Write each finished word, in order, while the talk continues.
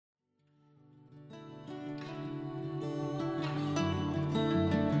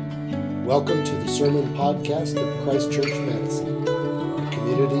Welcome to the Sermon Podcast of Christ Church Madison, a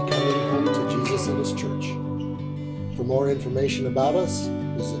community coming home to Jesus and His church. For more information about us,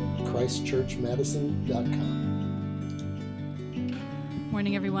 visit christchurchmadison.com.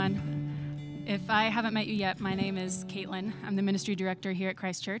 Morning, everyone. If I haven't met you yet, my name is Kaitlyn. I'm the ministry director here at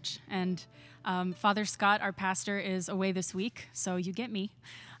Christ Church, and Father Scott, our pastor, is away this week, so you get me.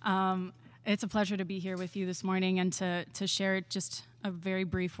 It's a pleasure to be here with you this morning and to share just a very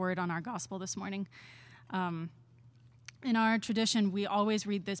brief word on our gospel this morning. In our tradition, we always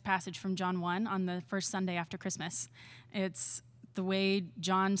read this passage from John 1 on the first Sunday after Christmas. It's the way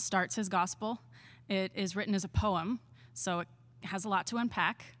John starts his gospel. It is written as a poem, so it has a lot to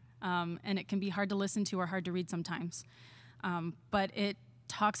unpack, and it can be hard to listen to or hard to read sometimes. But it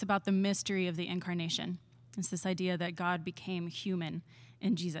talks about the mystery of the incarnation. It's this idea that God became human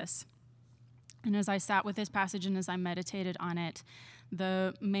in Jesus. And as I sat with this passage and as I meditated on it,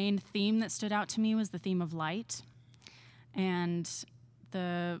 the main theme that stood out to me was the theme of light. And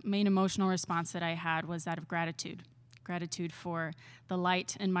the main emotional response that I had was that of gratitude. Gratitude for the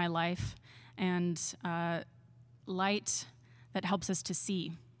light in my life and light that helps us to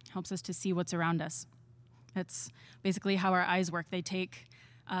see what's around us. That's basically how our eyes work. They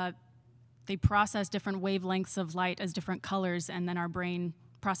process different wavelengths of light as different colors, and then our brain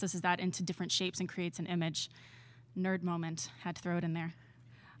processes that into different shapes and creates an image. Nerd moment, had to throw it in there.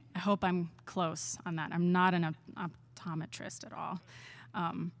 I hope I'm close on that. I'm not an optometrist at all.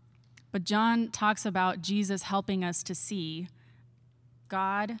 But John talks about Jesus helping us to see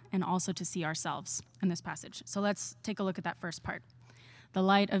God and also to see ourselves in this passage. So let's take a look at that first part. The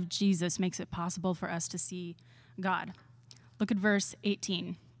light of Jesus makes it possible for us to see God. Look at verse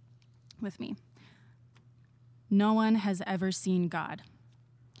 18 with me. No one has ever seen God.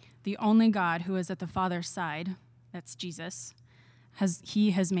 The only God who is at the Father's side, that's Jesus, he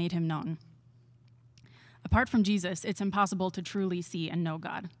has made him known. Apart from Jesus, it's impossible to truly see and know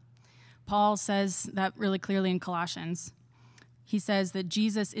God. Paul says that really clearly in Colossians. He says that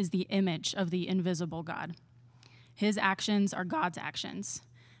Jesus is the image of the invisible God. His actions are God's actions.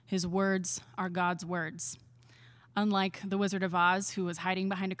 His words are God's words. Unlike the Wizard of Oz, who was hiding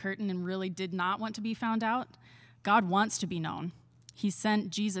behind a curtain and really did not want to be found out, God wants to be known. He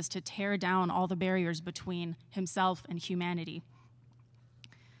sent Jesus to tear down all the barriers between himself and humanity.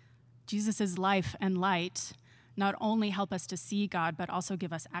 Jesus' life and light not only help us to see God, but also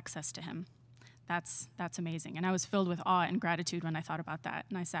give us access to him. That's amazing. And I was filled with awe and gratitude when I thought about that,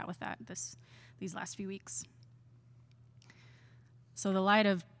 and I sat with that these last few weeks. So the light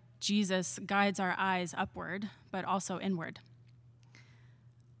of Jesus guides our eyes upward, but also inward.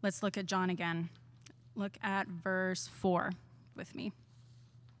 Let's look at John again. Look at verse 4 with me.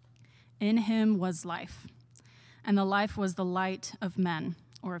 In him was life, and the life was the light of men,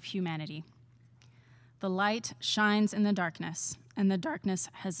 or of humanity. The light shines in the darkness, and the darkness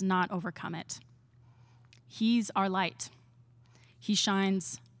has not overcome it. He's our light. He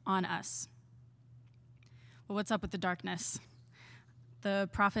shines on us. Well, what's up with the darkness? The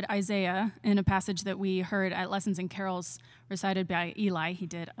prophet Isaiah, in a passage that we heard at Lessons and Carols recited by Eli, he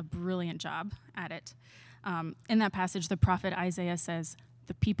did a brilliant job at it. In that passage, the prophet Isaiah says,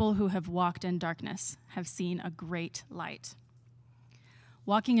 "The people who have walked in darkness have seen a great light."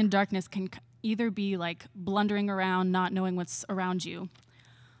 Walking in darkness can either be like blundering around, not knowing what's around you,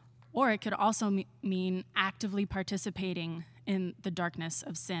 or it could also mean actively participating in the darkness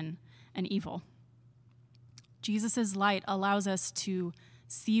of sin and evil. Jesus' light allows us to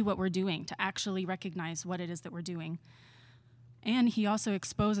see what we're doing, to actually recognize what it is that we're doing. And he also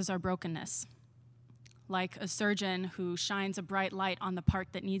exposes our brokenness. Like a surgeon who shines a bright light on the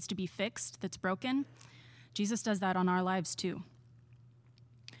part that needs to be fixed, that's broken, Jesus does that on our lives too.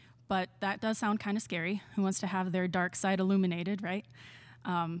 But that does sound kind of scary. Who wants to have their dark side illuminated, right?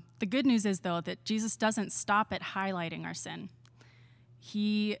 The good news is, though, that Jesus doesn't stop at highlighting our sin.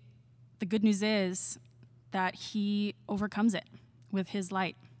 The good news is that he overcomes it with his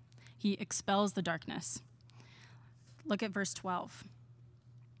light. He expels the darkness. Look at verse 12.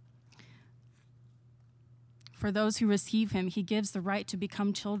 For those who receive him, he gives the right to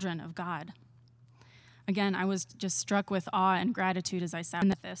become children of God. Again, I was just struck with awe and gratitude as I sat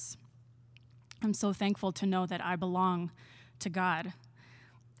with this. I'm so thankful to know that I belong to God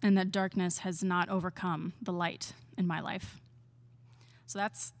and that darkness has not overcome the light in my life. So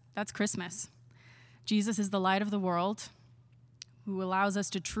that's Christmas. Jesus is the light of the world who allows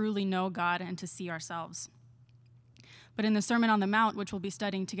us to truly know God and to see ourselves. But in the Sermon on the Mount, which we'll be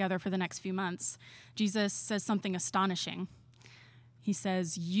studying together for the next few months, Jesus says something astonishing. He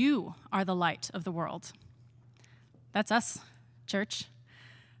says, "You are the light of the world." That's us, church.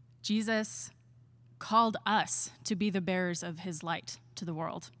 Jesus called us to be the bearers of his light to the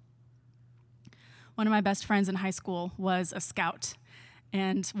world. One of my best friends in high school was a scout,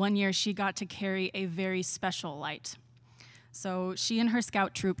 and one year she got to carry a very special light. So she and her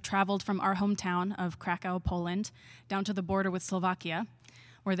scout troop traveled from our hometown of Krakow, Poland, down to the border with Slovakia,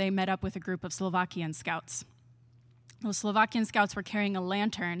 where they met up with a group of Slovakian scouts. Those Slovakian scouts were carrying a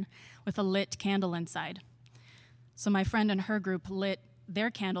lantern with a lit candle inside. So my friend and her group lit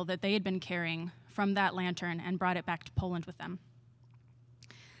their candle that they had been carrying from that lantern and brought it back to Poland with them.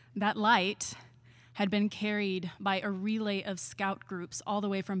 That light had been carried by a relay of scout groups all the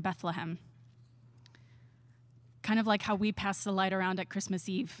way from Bethlehem. Kind of like how we pass the light around at Christmas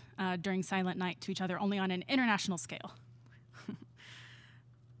Eve during Silent Night to each other, only on an international scale.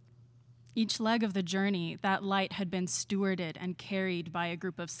 Each leg of the journey, that light had been stewarded and carried by a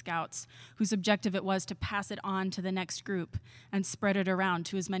group of scouts whose objective it was to pass it on to the next group and spread it around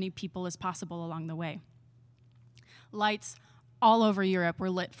to as many people as possible along the way. Lights all over Europe were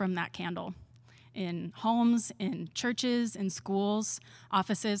lit from that candle. In homes, in churches, in schools,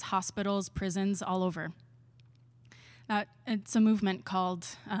 offices, hospitals, prisons, all over. It's a movement called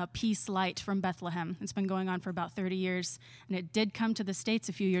Peace Light from Bethlehem. It's been going on for about 30 years, and it did come to the States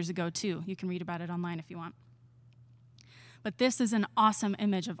a few years ago, too. You can read about it online if you want. But this is an awesome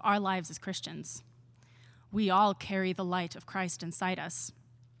image of our lives as Christians. We all carry the light of Christ inside us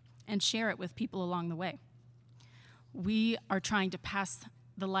and share it with people along the way. We are trying to pass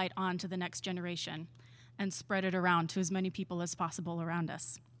the light on to the next generation and spread it around to as many people as possible around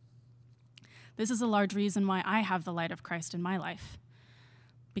us. This is a large reason why I have the light of Christ in my life,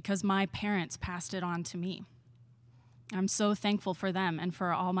 because my parents passed it on to me. I'm so thankful for them and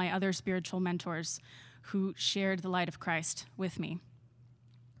for all my other spiritual mentors who shared the light of Christ with me.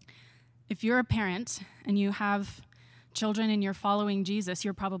 If you're a parent and you have children and you're following Jesus,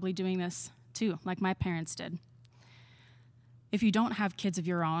 you're probably doing this too, like my parents did. If you don't have kids of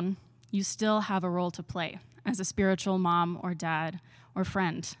your own, you still have a role to play as a spiritual mom or dad or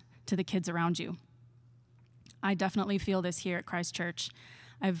friend to the kids around you. I definitely feel this here at Christ Church.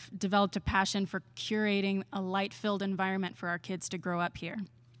 I've developed a passion for curating a light-filled environment for our kids to grow up here.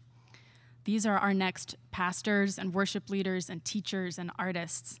 These are our next pastors and worship leaders and teachers and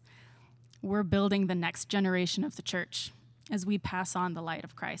artists. We're building the next generation of the church as we pass on the light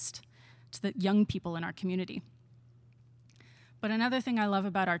of Christ to the young people in our community. But another thing I love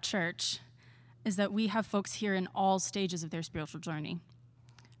about our church is that we have folks here in all stages of their spiritual journey.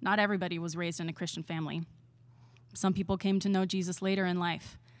 Not everybody was raised in a Christian family. Some people came to know Jesus later in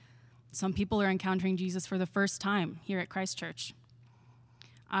life. Some people are encountering Jesus for the first time here at Christ Church.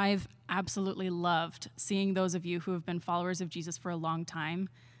 I've absolutely loved seeing those of you who have been followers of Jesus for a long time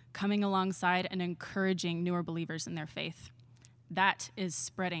coming alongside and encouraging newer believers in their faith. That is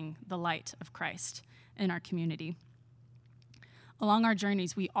spreading the light of Christ in our community. Along our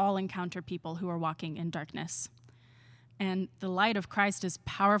journeys, we all encounter people who are walking in darkness. And the light of Christ is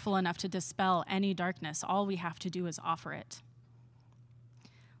powerful enough to dispel any darkness. All we have to do is offer it.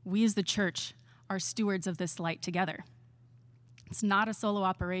 We as the church are stewards of this light together. It's not a solo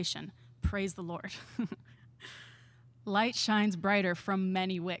operation. Praise the Lord. Light shines brighter from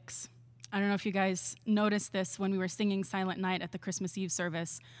many wicks. I don't know if you guys noticed this when we were singing Silent Night at the Christmas Eve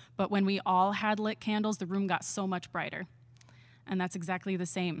service, but when we all had lit candles, the room got so much brighter. And that's exactly the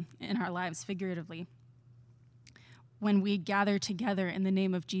same in our lives, figuratively. When we gather together in the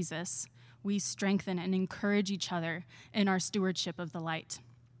name of Jesus, we strengthen and encourage each other in our stewardship of the light.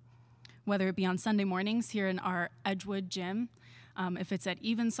 Whether it be on Sunday mornings here in our Edgewood gym, if it's at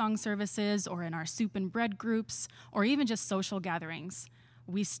evensong services or in our soup and bread groups, or even just social gatherings,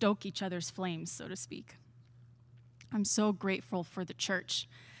 we stoke each other's flames, so to speak. I'm so grateful for the church,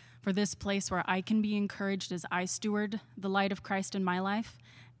 for this place where I can be encouraged as I steward the light of Christ in my life,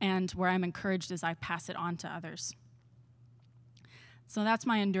 and where I'm encouraged as I pass it on to others. So that's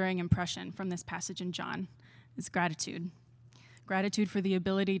my enduring impression from this passage in John, is gratitude. Gratitude for the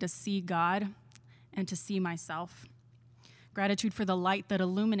ability to see God and to see myself. Gratitude for the light that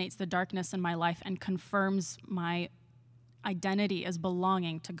illuminates the darkness in my life and confirms my identity as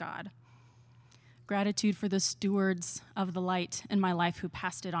belonging to God. Gratitude for the stewards of the light in my life who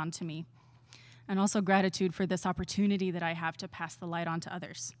passed it on to me. And also gratitude for this opportunity that I have to pass the light on to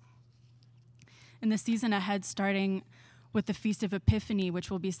others. In the season ahead, starting with the Feast of Epiphany, which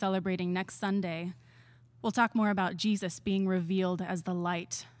we'll be celebrating next Sunday, we'll talk more about Jesus being revealed as the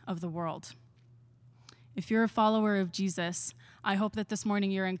light of the world. If you're a follower of Jesus, I hope that this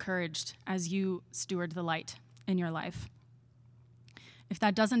morning you're encouraged as you steward the light in your life. If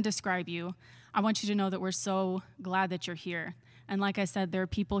that doesn't describe you, I want you to know that we're so glad that you're here And like I said, there are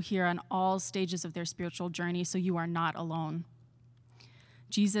people here on all stages of their spiritual journey, so you are not alone.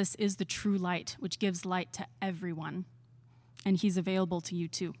 Jesus is the true light, which gives light to everyone, and he's available to you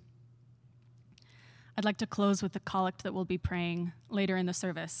too. I'd like to close with the collect that we'll be praying later in the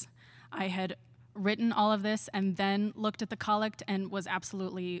service. I had written all of this and then looked at the collect and was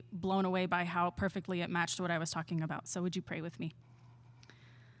absolutely blown away by how perfectly it matched what I was talking about. So would you pray with me?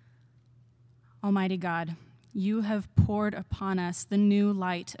 Almighty God, you have poured upon us the new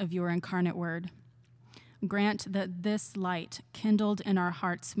light of your incarnate word. Grant that this light, kindled in our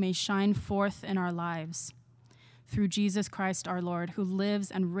hearts, may shine forth in our lives. Through Jesus Christ our Lord, who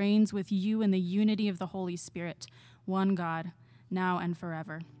lives and reigns with you in the unity of the Holy Spirit, one God, now and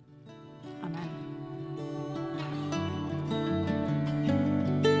forever. Amen.